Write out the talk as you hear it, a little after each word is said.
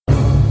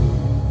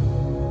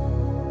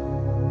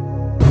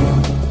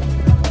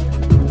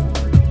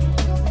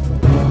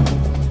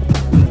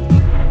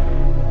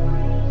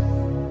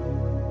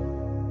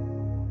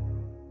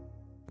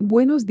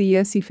Buenos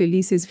días y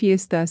felices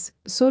fiestas.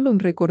 Solo un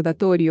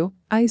recordatorio,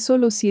 hay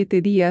solo 7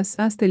 días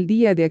hasta el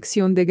Día de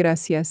Acción de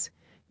Gracias.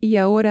 Y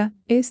ahora,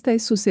 esta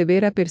es su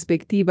severa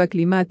perspectiva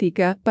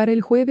climática para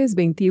el jueves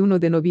 21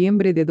 de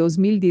noviembre de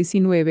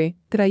 2019,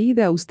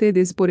 traída a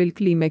ustedes por el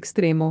clima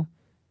extremo.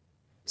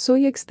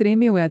 Soy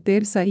extreme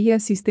weathersa y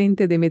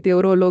asistente de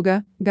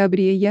meteoróloga,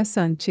 Gabriela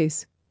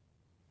Sánchez.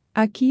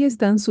 Aquí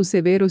están sus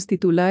severos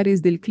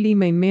titulares del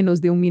clima en menos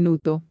de un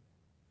minuto.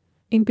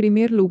 En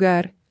primer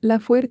lugar, la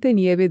fuerte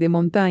nieve de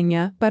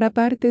montaña para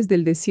partes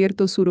del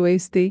desierto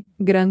suroeste,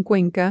 Gran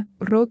Cuenca,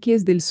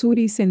 Rockies del sur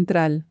y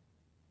central.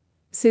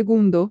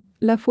 Segundo,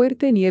 la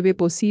fuerte nieve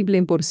posible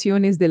en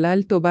porciones del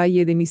Alto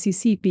Valle de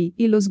Mississippi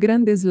y los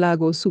Grandes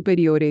Lagos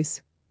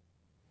superiores.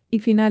 Y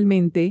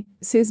finalmente,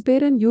 se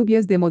esperan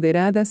lluvias de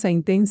moderadas a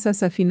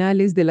intensas a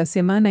finales de la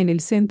semana en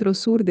el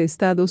centro-sur de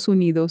Estados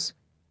Unidos.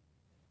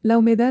 La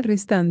humedad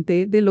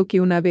restante de lo que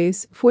una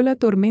vez fue la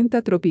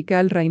tormenta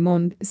tropical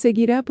Raymond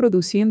seguirá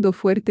produciendo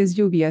fuertes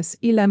lluvias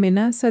y la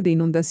amenaza de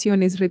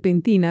inundaciones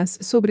repentinas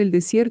sobre el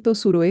desierto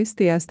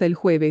suroeste hasta el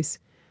jueves.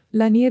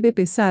 La nieve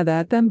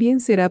pesada también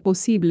será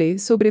posible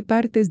sobre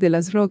partes de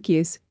las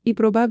Rockies y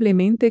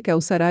probablemente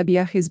causará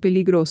viajes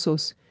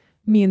peligrosos.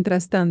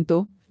 Mientras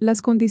tanto,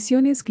 las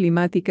condiciones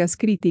climáticas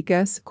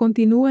críticas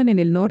continúan en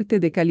el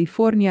norte de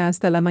California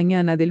hasta la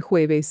mañana del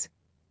jueves.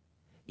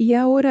 Y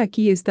ahora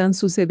aquí están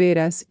sus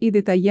severas y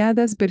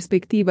detalladas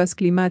perspectivas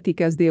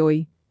climáticas de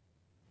hoy.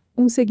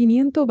 Un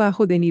seguimiento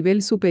bajo de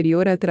nivel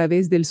superior a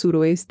través del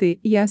suroeste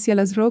y hacia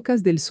las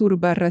rocas del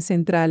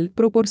sur/central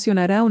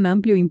proporcionará un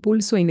amplio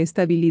impulso e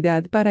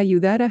inestabilidad para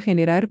ayudar a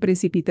generar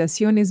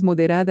precipitaciones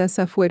moderadas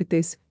a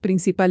fuertes,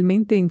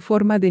 principalmente en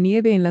forma de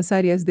nieve en las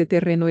áreas de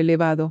terreno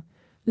elevado.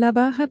 La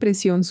baja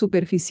presión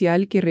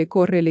superficial que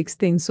recorre el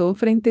extenso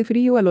frente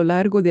frío a lo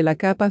largo de la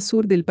capa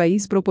sur del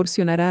país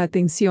proporcionará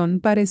atención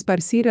para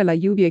esparcir a la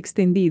lluvia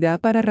extendida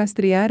para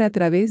rastrear a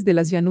través de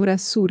las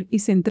llanuras sur y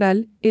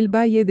central, el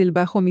Valle del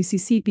Bajo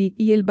Mississippi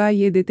y el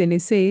Valle de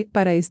Tennessee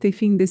para este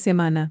fin de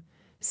semana.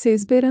 Se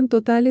esperan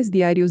totales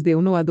diarios de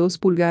 1 a 2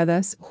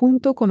 pulgadas,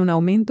 junto con un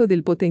aumento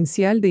del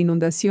potencial de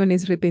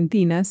inundaciones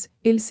repentinas.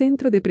 El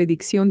Centro de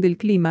Predicción del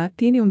Clima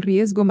tiene un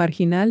riesgo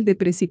marginal de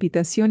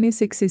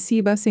precipitaciones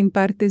excesivas en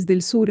partes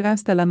del sur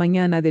hasta la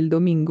mañana del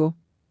domingo.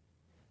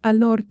 Al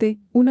norte,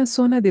 una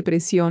zona de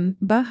presión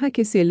baja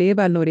que se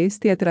eleva al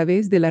noreste a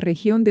través de la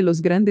región de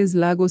los Grandes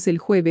Lagos el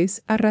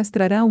jueves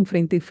arrastrará un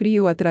frente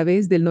frío a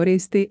través del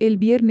noreste el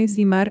viernes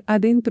y mar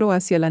adentro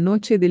hacia la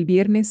noche del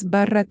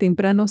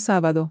viernes/temprano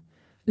sábado.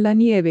 La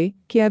nieve,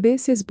 que a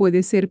veces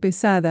puede ser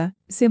pesada,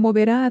 se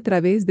moverá a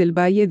través del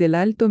Valle del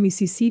Alto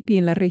Mississippi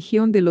en la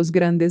región de los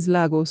Grandes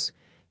Lagos.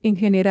 En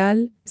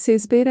general, se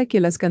espera que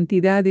las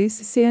cantidades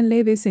sean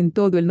leves en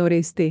todo el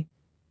noreste.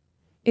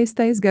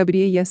 Esta es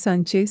Gabriela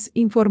Sánchez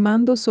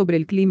informando sobre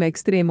el clima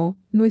extremo.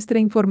 Nuestra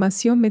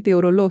información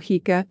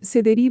meteorológica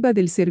se deriva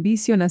del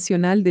Servicio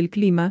Nacional del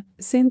Clima,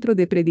 Centro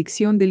de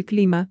Predicción del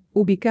Clima,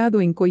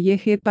 ubicado en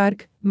College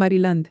Park,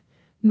 Maryland.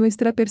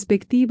 Nuestra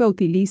perspectiva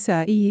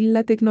utiliza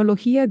la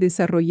tecnología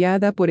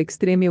desarrollada por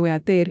Extreme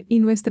Weather y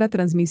nuestra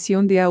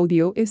transmisión de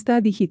audio está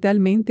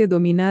digitalmente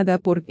dominada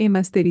por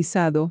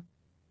masterizado.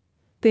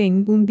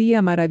 Ten un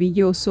día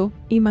maravilloso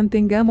y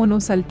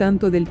mantengámonos al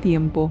tanto del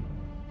tiempo.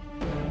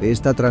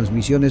 Esta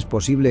transmisión es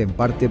posible en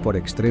parte por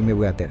Extreme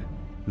Weather.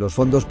 Los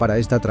fondos para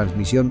esta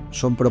transmisión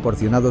son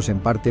proporcionados en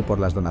parte por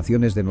las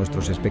donaciones de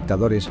nuestros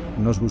espectadores.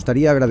 Nos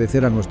gustaría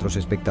agradecer a nuestros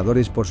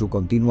espectadores por su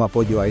continuo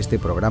apoyo a este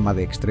programa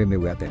de Extreme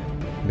Weather.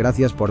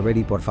 Gracias por ver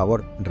y por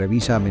favor,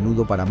 revisa a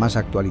menudo para más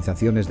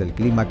actualizaciones del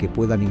clima que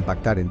puedan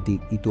impactar en ti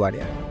y tu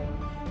área.